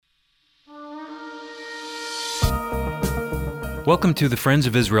Welcome to the Friends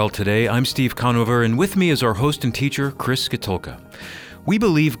of Israel Today. I'm Steve Conover, and with me is our host and teacher, Chris Skatulka. We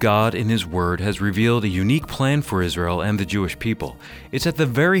believe God in His Word has revealed a unique plan for Israel and the Jewish people. It's at the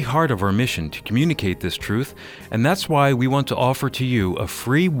very heart of our mission to communicate this truth, and that's why we want to offer to you a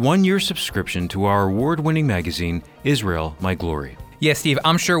free one-year subscription to our award-winning magazine, Israel, My Glory. Yeah, Steve,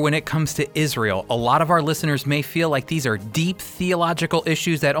 I'm sure when it comes to Israel, a lot of our listeners may feel like these are deep theological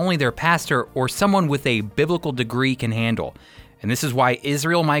issues that only their pastor or someone with a biblical degree can handle. And this is why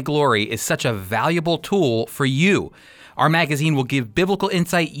Israel, My Glory is such a valuable tool for you. Our magazine will give biblical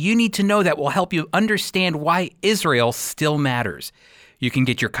insight you need to know that will help you understand why Israel still matters. You can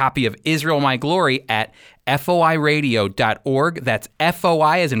get your copy of Israel, My Glory at foiradio.org. That's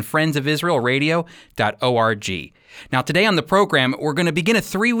FOI as in Friends of Israel Radio.org. Now, today on the program, we're going to begin a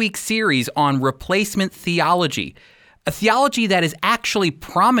 3-week series on replacement theology, a theology that is actually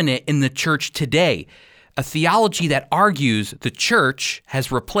prominent in the church today, a theology that argues the church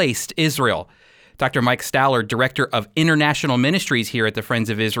has replaced Israel. Dr. Mike Stallard, Director of International Ministries here at the Friends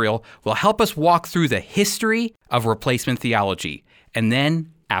of Israel, will help us walk through the history of replacement theology, and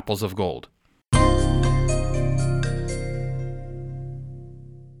then apples of gold.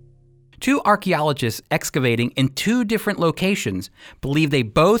 Two archaeologists excavating in two different locations believe they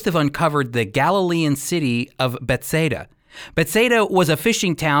both have uncovered the Galilean city of Bethsaida. Bethsaida was a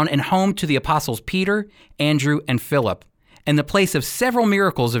fishing town and home to the apostles Peter, Andrew, and Philip, and the place of several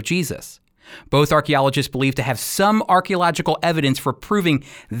miracles of Jesus. Both archaeologists believe to have some archaeological evidence for proving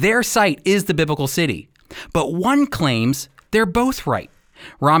their site is the biblical city. But one claims they're both right.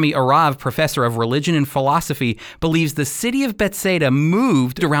 Rami Arav, professor of religion and philosophy, believes the city of Bethsaida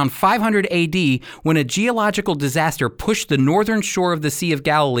moved around 500 AD when a geological disaster pushed the northern shore of the Sea of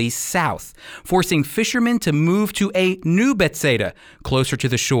Galilee south, forcing fishermen to move to a new Bethsaida closer to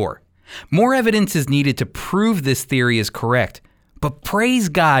the shore. More evidence is needed to prove this theory is correct, but praise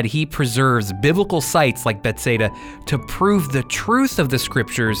God He preserves biblical sites like Bethsaida to prove the truth of the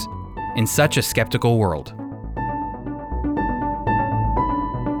scriptures in such a skeptical world.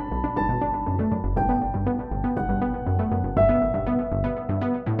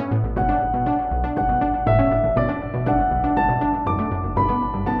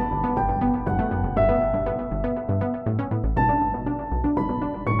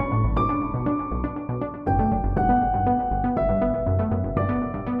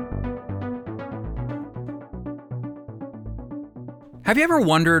 Have you ever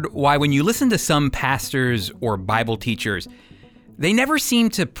wondered why when you listen to some pastors or Bible teachers, they never seem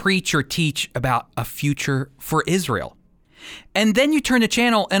to preach or teach about a future for Israel? And then you turn the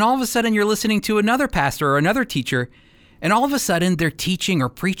channel and all of a sudden you're listening to another pastor or another teacher, and all of a sudden they're teaching or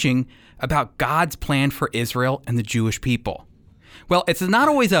preaching about God's plan for Israel and the Jewish people. Well, it's not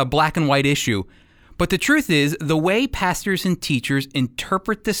always a black and white issue, but the truth is, the way pastors and teachers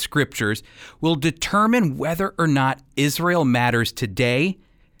interpret the scriptures will determine whether or not Israel matters today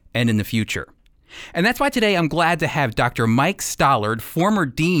and in the future. And that's why today I'm glad to have Dr. Mike Stallard, former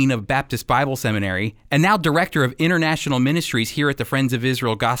Dean of Baptist Bible Seminary and now Director of International Ministries here at the Friends of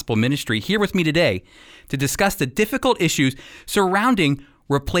Israel Gospel Ministry, here with me today to discuss the difficult issues surrounding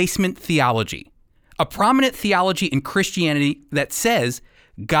replacement theology, a prominent theology in Christianity that says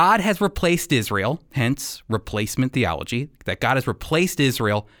God has replaced Israel, hence replacement theology, that God has replaced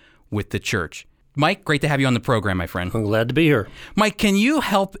Israel with the church. Mike, great to have you on the program, my friend. I'm glad to be here. Mike, can you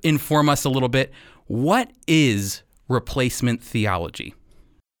help inform us a little bit? What is replacement theology?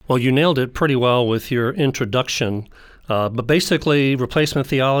 Well, you nailed it pretty well with your introduction. But basically, replacement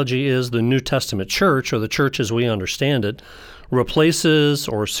theology is the New Testament church, or the church as we understand it, replaces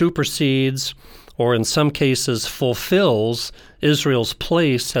or supersedes, or in some cases fulfills Israel's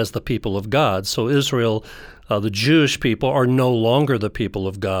place as the people of God. So Israel, the Jewish people, are no longer the people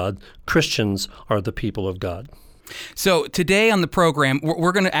of God. Christians are the people of God. So today on the program,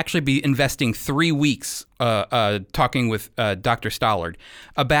 we're going to actually be investing 3 weeks talking with Dr. Stallard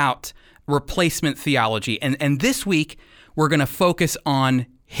about replacement theology. And this week, we're going to focus on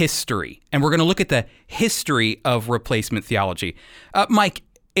history. And we're going to look at the history of replacement theology. Mike,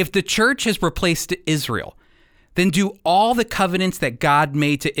 if the church has replaced Israel, then do all the covenants that God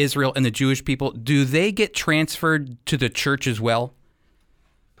made to Israel and the Jewish people, do they get transferred to the church as well?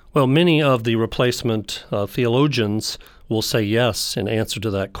 Well, many of the replacement theologians will say yes in answer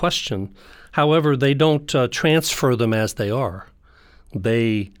to that question. However, they don't transfer them as they are.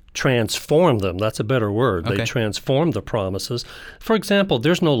 They transform them. That's a better word. Okay. They transform the promises. For example,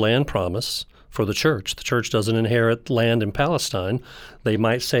 there's no land promise. for the church. The church doesn't inherit land in Palestine. They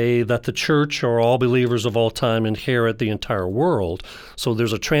might say that the church or all believers of all time inherit the entire world. So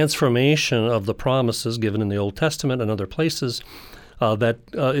there's a transformation of the promises given in the Old Testament and other places that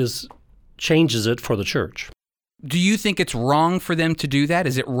changes it for the church. Do you think it's wrong for them to do that?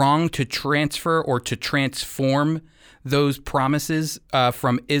 Is it wrong to transfer or to transform those promises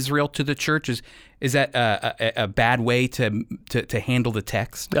from Israel to the church? Is that a bad way to handle the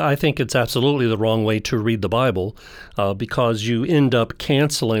text? I think it's absolutely the wrong way to read the Bible because you end up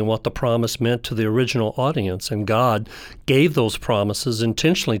canceling what the promise meant to the original audience, and God gave those promises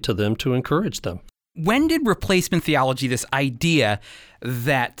intentionally to them to encourage them. When did replacement theology, this idea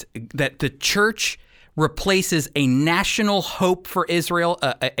that the church replaces a national hope for Israel,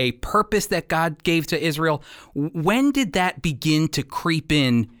 a purpose that God gave to Israel, when did that begin to creep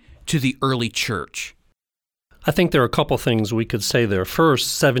in to the early church? I think there are a couple things we could say there.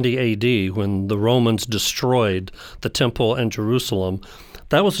 First, 70 A.D., when the Romans destroyed the temple and Jerusalem,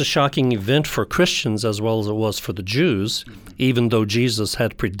 that was a shocking event for Christians as well as it was for the Jews, even though Jesus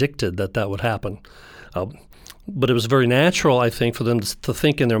had predicted that would happen. But it was very natural, I think, for them to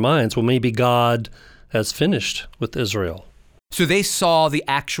think in their minds, well, maybe God has finished with Israel. So they saw the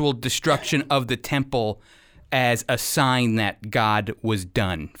actual destruction of the temple as a sign that God was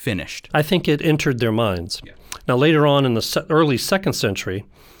done, finished. I think it entered their minds. Yeah. Now, later on in the early 2nd century,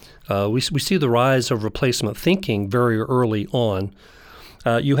 we see the rise of replacement thinking very early on.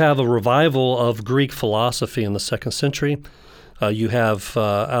 You have a revival of Greek philosophy in the 2nd century. You have,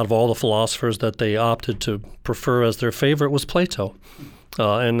 out of all the philosophers that they opted to prefer as their favorite, was Plato.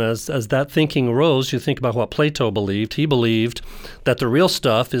 And as that thinking arose, you think about what Plato believed. He believed that the real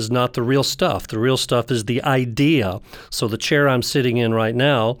stuff is not the real stuff. The real stuff is the idea. So the chair I'm sitting in right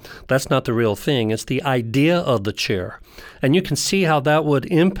now, that's not the real thing. It's the idea of the chair. And you can see how that would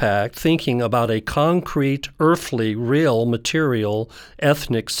impact thinking about a concrete, earthly, real, material,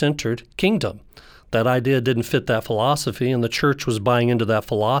 ethnic-centered kingdom. That idea didn't fit that philosophy, and the church was buying into that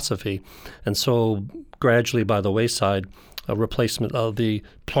philosophy. And so gradually by the wayside, a replacement of the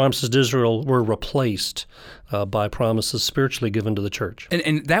promises to Israel were replaced by promises spiritually given to the church.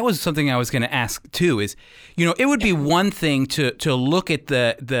 And that was something I was going to ask too. Is, it would be one thing to look at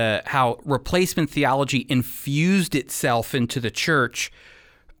the how replacement theology infused itself into the church,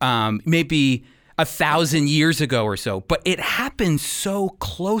 maybe 1,000 years ago or so, but it happened so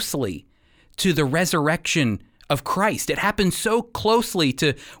closely to the resurrection of Christ. It happened so closely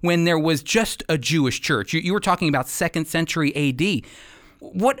to when there was just a Jewish church. You were talking about 2nd century A.D.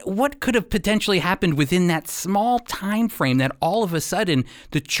 What could have potentially happened within that small time frame that all of a sudden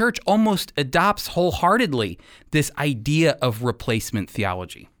the church almost adopts wholeheartedly this idea of replacement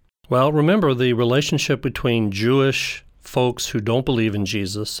theology? Well, remember the relationship between Jewish folks who don't believe in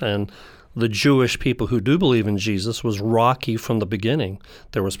Jesus and the Jewish people who do believe in Jesus was rocky from the beginning.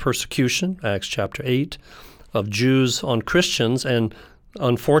 There was persecution, Acts chapter 8, of Jews on Christians, and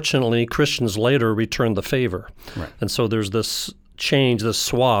unfortunately, Christians later returned the favor. Right. And so there's this change, this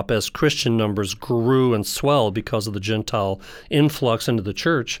swap, as Christian numbers grew and swelled because of the Gentile influx into the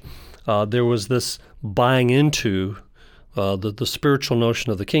church. There was this buying into the spiritual notion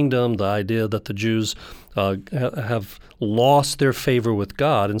of the kingdom, the idea that the Jews have lost their favor with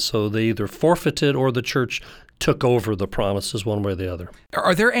God, and so they either forfeited or the church took over the promises one way or the other.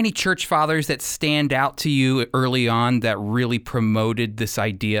 Are there any church fathers that stand out to you early on that really promoted this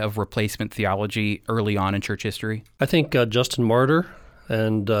idea of replacement theology early on in church history? I think Justin Martyr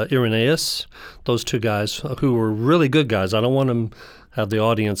and Irenaeus, those two guys who were really good guys. I don't want to have the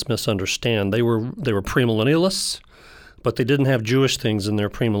audience misunderstand. They were premillennialists, but they didn't have Jewish things in their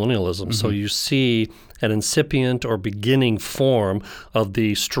premillennialism. Mm-hmm. So you see an incipient or beginning form of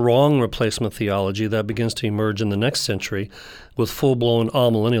the strong replacement theology that begins to emerge in the next century with full-blown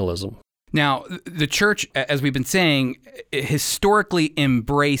amillennialism. Now, the church, as we've been saying, historically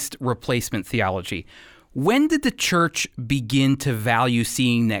embraced replacement theology. When did the church begin to value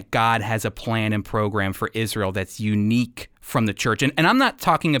seeing that God has a plan and program for Israel that's unique from the church? And I'm not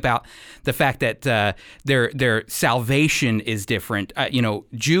talking about the fact that their salvation is different.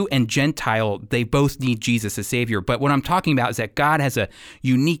 Jew and Gentile, they both need Jesus as Savior. But what I'm talking about is that God has a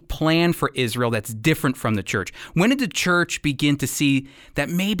unique plan for Israel that's different from the church. When did the church begin to see that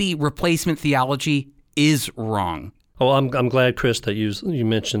maybe replacement theology is wrong? Oh, I'm glad, Chris, that you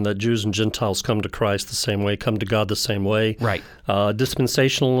mentioned that Jews and Gentiles come to Christ the same way, come to God the same way. Right.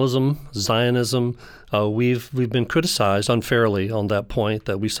 Dispensationalism, Zionism, we've been criticized unfairly on that point,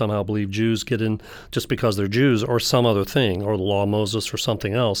 that we somehow believe Jews get in just because they're Jews or some other thing, or the law of Moses or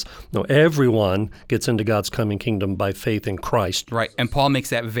something else. No, everyone gets into God's coming kingdom by faith in Christ. Right, and Paul makes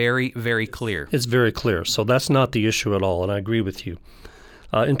that very, very clear. It's very clear. So that's not the issue at all, and I agree with you.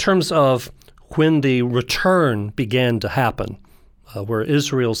 In terms of when the return began to happen, where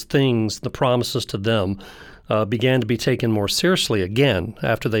Israel's things, the promises to them, began to be taken more seriously again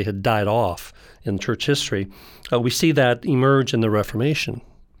after they had died off in church history, we see that emerge in the Reformation.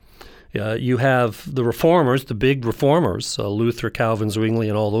 You have the reformers, the big reformers, Luther, Calvin, Zwingli,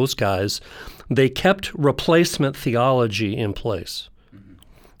 and all those guys. They kept replacement theology in place.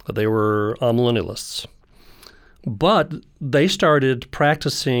 They were amillennialists. But they started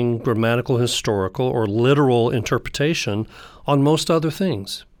practicing grammatical, historical, or literal interpretation on most other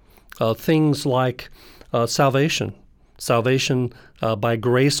things. Things like salvation by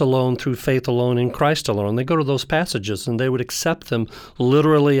grace alone, through faith alone, in Christ alone. They go to those passages and they would accept them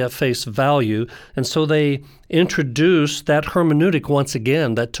literally at face value. And so they introduced that hermeneutic once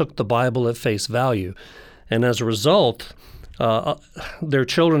again that took the Bible at face value. And as a result, their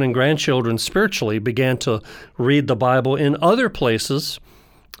children and grandchildren spiritually began to read the Bible in other places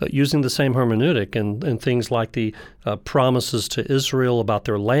using the same hermeneutic, and things like the promises to Israel about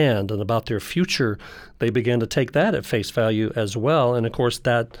their land and about their future. They began to take that at face value as well. And of course,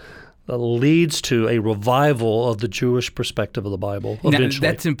 that leads to a revival of the Jewish perspective of the Bible eventually. Now,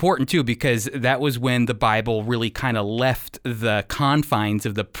 that's important too, because that was when the Bible really kind of left the confines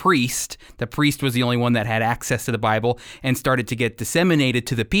of the priest. The priest was the only one that had access to the Bible, and started to get disseminated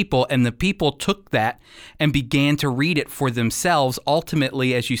to the people, and the people took that and began to read it for themselves,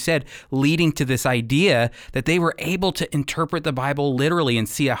 ultimately, as you said, leading to this idea that they were able to interpret the Bible literally and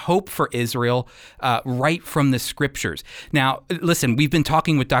see a hope for Israel right from the Scriptures. Now, listen, we've been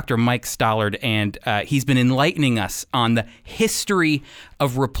talking with Dr. Mike Stallard, and he's been enlightening us on the history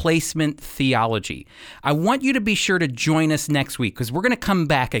of replacement theology. I want you to be sure to join us next week, because we're going to come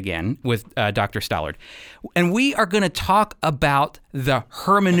back again with Dr. Stallard, and we are going to talk about the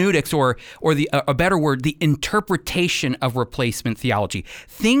hermeneutics, or a better word, the interpretation of replacement theology.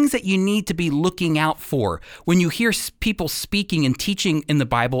 Things that you need to be looking out for when you hear people speaking and teaching in the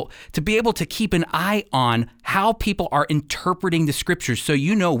Bible, to be able to keep an eye on how people are interpreting the Scriptures, so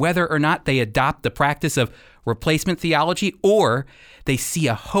you know whether or not they adopt the practice of replacement theology, or they see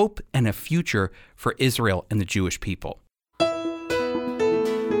a hope and a future for Israel and the Jewish people.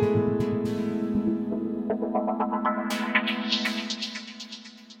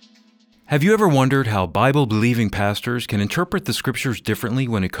 Have you ever wondered how Bible-believing pastors can interpret the Scriptures differently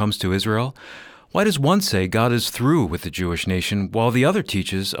when it comes to Israel? Why does one say God is through with the Jewish nation, while the other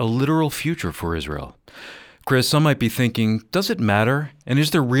teaches a literal future for Israel? Chris, some might be thinking, does it matter? And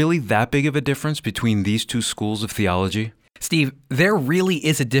is there really that big of a difference between these two schools of theology? Steve, there really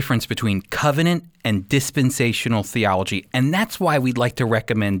is a difference between covenant and dispensational theology, and that's why we'd like to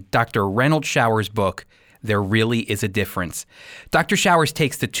recommend Dr. Reynold Shower's book, There Really Is a Difference. Dr. Showers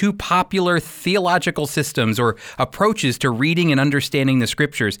takes the two popular theological systems or approaches to reading and understanding the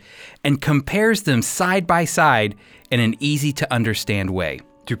Scriptures and compares them side by side in an easy-to-understand way.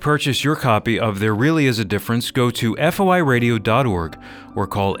 To purchase your copy of There Really Is a Difference, go to foiradio.org or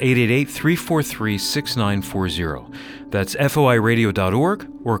call 888-343-6940. That's foiradio.org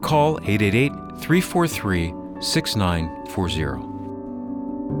or call 888-343-6940.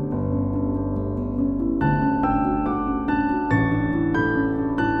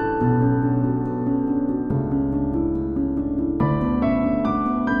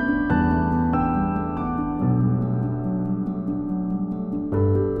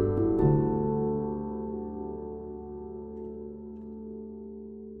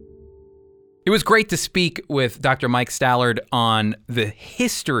 It was great to speak with Dr. Mike Stallard on the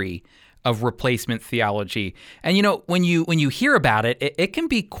history of replacement theology. And you know, when you hear about it, it can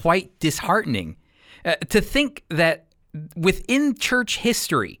be quite disheartening to think that within church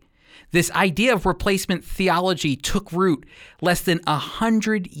history, this idea of replacement theology took root less than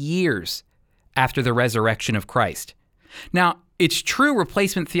 100 years after the resurrection of Christ. Now, it's true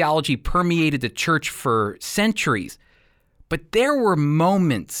replacement theology permeated the church for centuries, but there were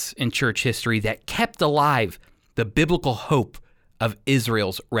moments in church history that kept alive the biblical hope of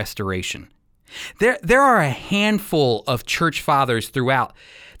Israel's restoration. There are a handful of church fathers throughout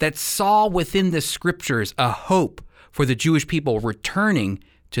that saw within the Scriptures a hope for the Jewish people returning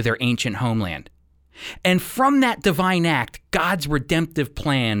to their ancient homeland. And from that divine act, God's redemptive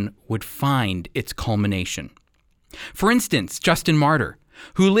plan would find its culmination. For instance, Justin Martyr,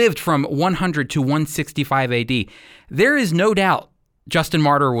 who lived from 100 to 165 AD. There is no doubt Justin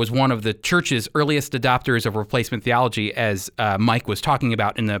Martyr was one of the church's earliest adopters of replacement theology, as Mike was talking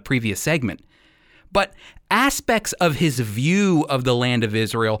about in the previous segment. But aspects of his view of the land of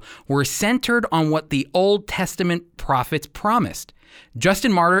Israel were centered on what the Old Testament prophets promised.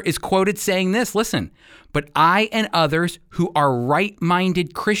 Justin Martyr is quoted saying this, listen, "But I and others who are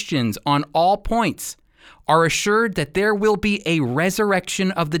right-minded Christians on all points are assured that there will be a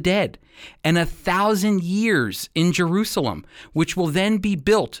resurrection of the dead and 1,000 years in Jerusalem, which will then be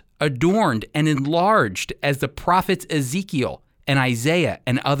built, adorned, and enlarged as the prophets Ezekiel and Isaiah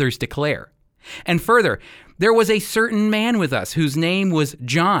and others declare. And further, there was a certain man with us whose name was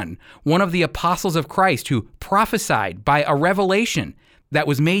John, one of the apostles of Christ, who prophesied by a revelation that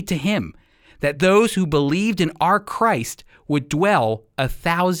was made to him, that those who believed in our Christ would dwell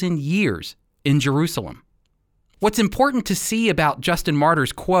 1,000 years in Jerusalem." What's important to see about Justin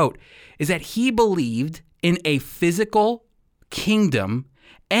Martyr's quote is that he believed in a physical kingdom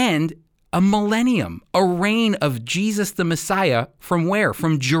and a millennium, a reign of Jesus the Messiah from where?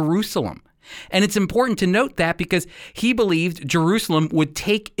 From Jerusalem. And it's important to note that because he believed Jerusalem would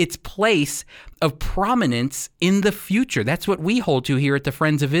take its place of prominence in the future. That's what we hold to here at the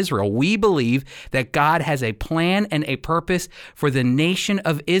Friends of Israel. We believe that God has a plan and a purpose for the nation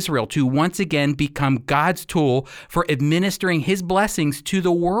of Israel to once again become God's tool for administering his blessings to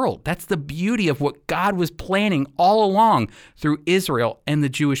the world. That's the beauty of what God was planning all along through Israel and the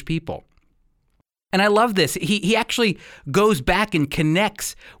Jewish people. And I love this. He actually goes back and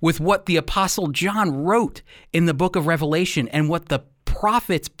connects with what the Apostle John wrote in the book of Revelation and what the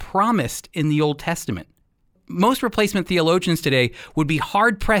prophets promised in the Old Testament. Most replacement theologians today would be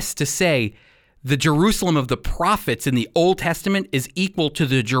hard-pressed to say the Jerusalem of the prophets in the Old Testament is equal to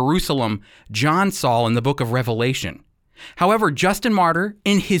the Jerusalem John saw in the book of Revelation. However, Justin Martyr,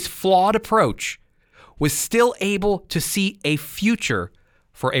 in his flawed approach, was still able to see a future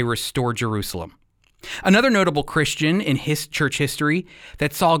for a restored Jerusalem. Another notable Christian in his church history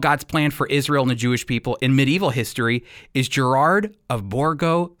that saw God's plan for Israel and the Jewish people in medieval history is Gerard of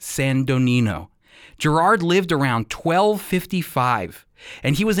Borgo San Donino. Gerard lived around 1255,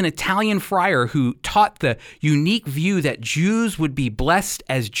 and he was an Italian friar who taught the unique view that Jews would be blessed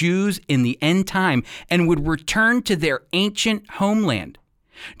as Jews in the end time and would return to their ancient homeland.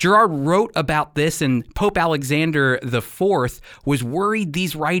 Gerard wrote about this, and Pope Alexander IV was worried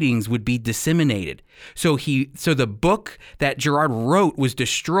these writings would be disseminated. So the book that Gerard wrote was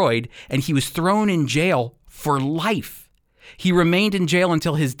destroyed, and he was thrown in jail for life. He remained in jail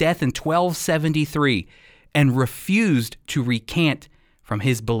until his death in 1273 and refused to recant from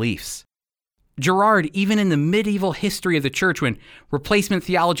his beliefs. Gerard, even in the medieval history of the church, when replacement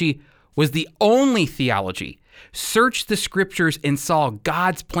theology was the only theology, searched the scriptures and saw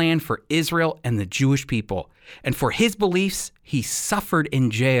God's plan for Israel and the Jewish people. And for his beliefs, he suffered in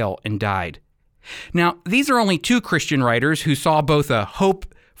jail and died. Now, these are only two Christian writers who saw both a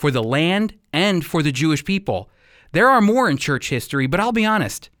hope for the land and for the Jewish people. There are more in church history, but I'll be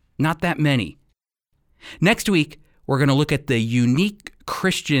honest, not that many. Next week, we're going to look at the unique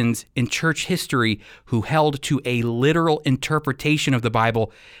Christians in church history who held to a literal interpretation of the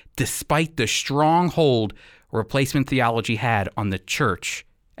Bible despite the strong hold replacement theology had on the church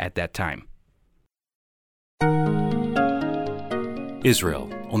at that time. Israel,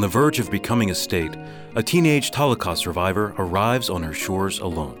 on the verge of becoming a state, a teenaged Holocaust survivor arrives on her shores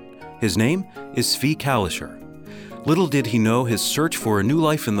alone. His name is Zvi Kalisher. Little did he know his search for a new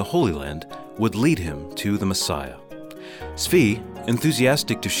life in the Holy Land would lead him to the Messiah. Zvi,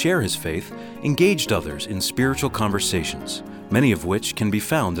 enthusiastic to share his faith, engaged others in spiritual conversations, many of which can be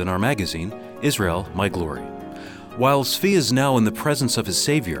found in our magazine, Israel, My Glory. While Zvi is now in the presence of his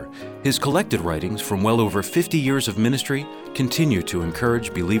Savior, his collected writings from well over 50 years of ministry continue to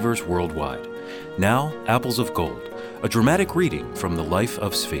encourage believers worldwide. Now, Apples of Gold, a dramatic reading from the life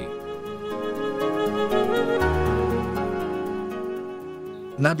of Zvi.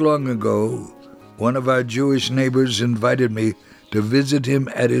 Not long ago, one of our Jewish neighbors invited me to visit him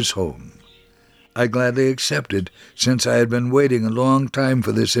at his home. I gladly accepted, since I had been waiting a long time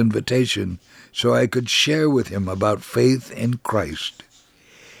for this invitation, so I could share with him about faith in Christ.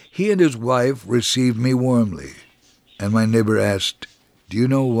 He and his wife received me warmly, and my neighbor asked, "Do you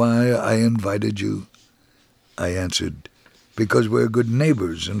know why I invited you?" I answered, "Because we're good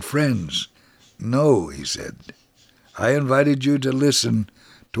neighbors and friends." "No," he said, "I invited you to listen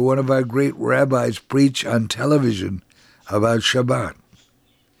to one of our great rabbis preach on television about Shabbat,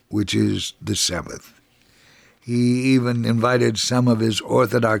 which is the Sabbath. He even invited some of his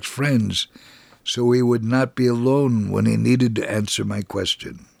Orthodox friends so he would not be alone when he needed to answer my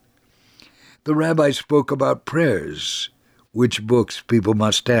question. The rabbi spoke about prayers, which books people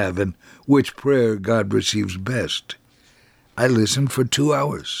must have, and which prayer God receives best. I listened for 2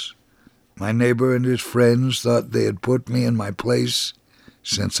 hours. My neighbor and his friends thought they had put me in my place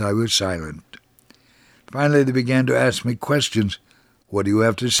since I was silent. Finally, they began to ask me questions. "What do you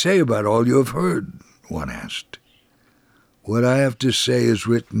have to say about all you have heard?" one asked. What I have to say is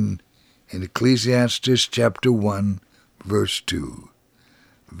written in Ecclesiastes chapter 1, verse 2.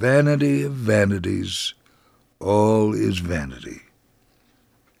 "Vanity of vanities, all is vanity."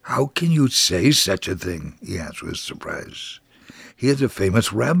 "How can you say such a thing?" he asked with surprise. "He is a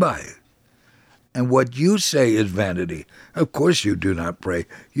famous rabbi. And what you say is vanity. Of course you do not pray.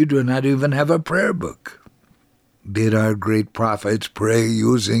 You do not even have a prayer book." Did our great prophets pray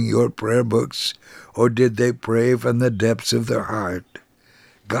using your prayer books, or did they pray from the depths of their heart?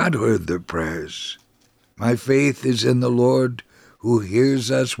 God heard their prayers. My faith is in the Lord, who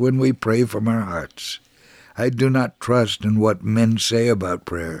hears us when we pray from our hearts. I do not trust in what men say about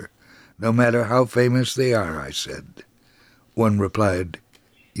prayer, no matter how famous they are, I said. One replied,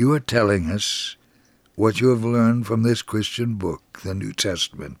 "You are telling us what you have learned from this Christian book, the New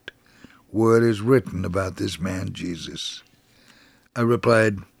Testament, where it is written about this man Jesus." I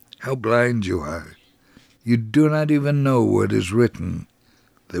replied, "How blind you are. You do not even know where it is written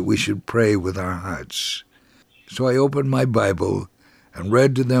that we should pray with our hearts." So I opened my Bible and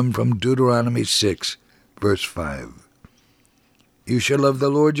read to them from Deuteronomy 6, verse 5. "You shall love the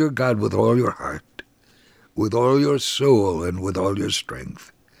Lord your God with all your heart, with all your soul, and with all your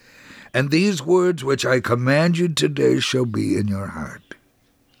strength. And these words which I command you today shall be in your heart."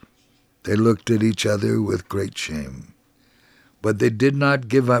 They looked at each other with great shame, but they did not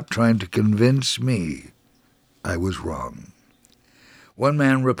give up trying to convince me I was wrong. One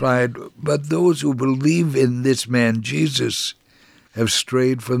man replied, "But those who believe in this man Jesus have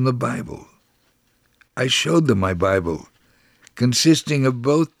strayed from the Bible." I showed them my Bible, consisting of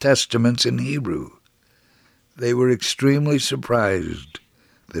both testaments in Hebrew. They were extremely surprised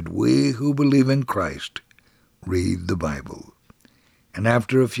that we who believe in Christ read the Bible. And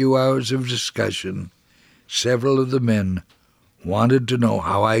after a few hours of discussion, several of the men wanted to know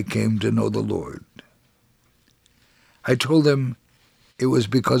how I came to know the Lord. I told them it was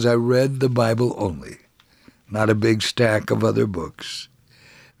because I read the Bible only, not a big stack of other books.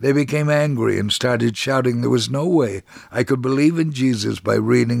 They became angry and started shouting there was no way I could believe in Jesus by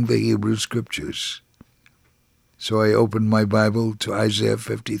reading the Hebrew Scriptures. So I opened my Bible to Isaiah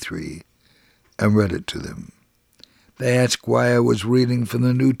 53 and read it to them. They asked why I was reading from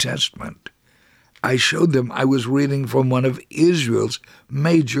the New Testament. I showed them I was reading from one of Israel's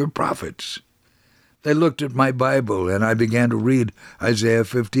major prophets. They looked at my Bible, and I began to read Isaiah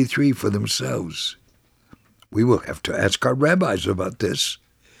 53 for themselves. "We will have to ask our rabbis about this.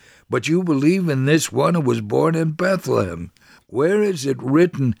 But you believe in this one who was born in Bethlehem. Where is it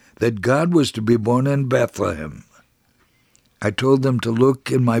written that God was to be born in Bethlehem?" I told them to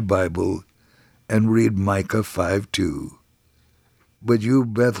look in my Bible and read Micah 5:2. "But you,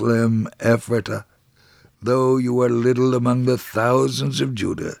 Bethlehem Ephratah, though you are little among the thousands of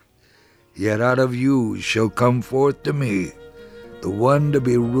Judah, yet out of you shall come forth to me the one to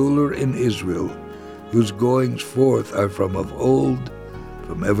be ruler in Israel, whose goings forth are from of old,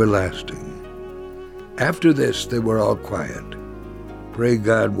 from everlasting." After this they were all quiet. Pray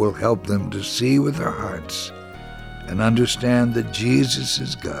God will help them to see with their hearts and understand that Jesus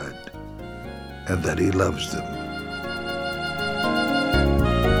is God and that He loves them.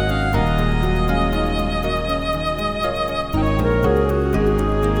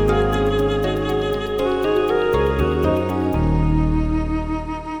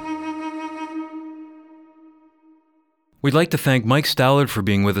 We'd like to thank Mike Stallard for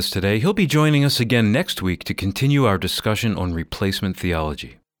being with us today. He'll be joining us again next week to continue our discussion on replacement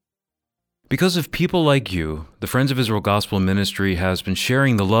theology. Because of people like you, the Friends of Israel Gospel Ministry has been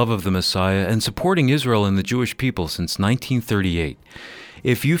sharing the love of the Messiah and supporting Israel and the Jewish people since 1938.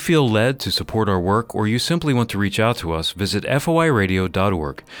 If you feel led to support our work or you simply want to reach out to us, visit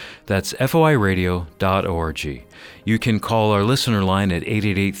foiradio.org. That's foiradio.org. You can call our listener line at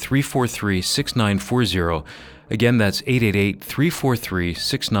 888-343-6940. Again, that's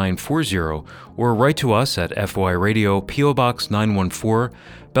 888-343-6940, or write to us at FOI Radio, P.O. Box 914,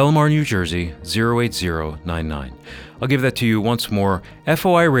 Belmar, New Jersey, 08099. I'll give that to you once more.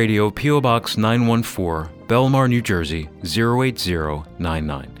 FOI Radio, P.O. Box 914, Belmar, New Jersey,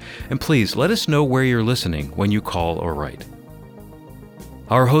 08099. And please, let us know where you're listening when you call or write.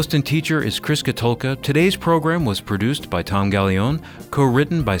 Our host and teacher is Chris Katulka. Today's program was produced by Tom Gallione,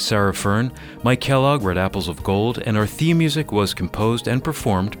 co-written by Sarah Fern. Mike Kellogg read Apples of Gold, and our theme music was composed and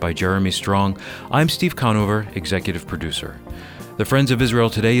performed by Jeremy Strong. I'm Steve Conover, executive producer. The Friends of Israel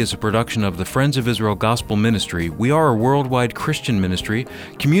Today is a production of the Friends of Israel Gospel Ministry. We are a worldwide Christian ministry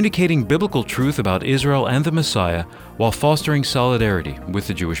communicating biblical truth about Israel and the Messiah while fostering solidarity with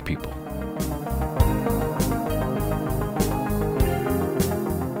the Jewish people.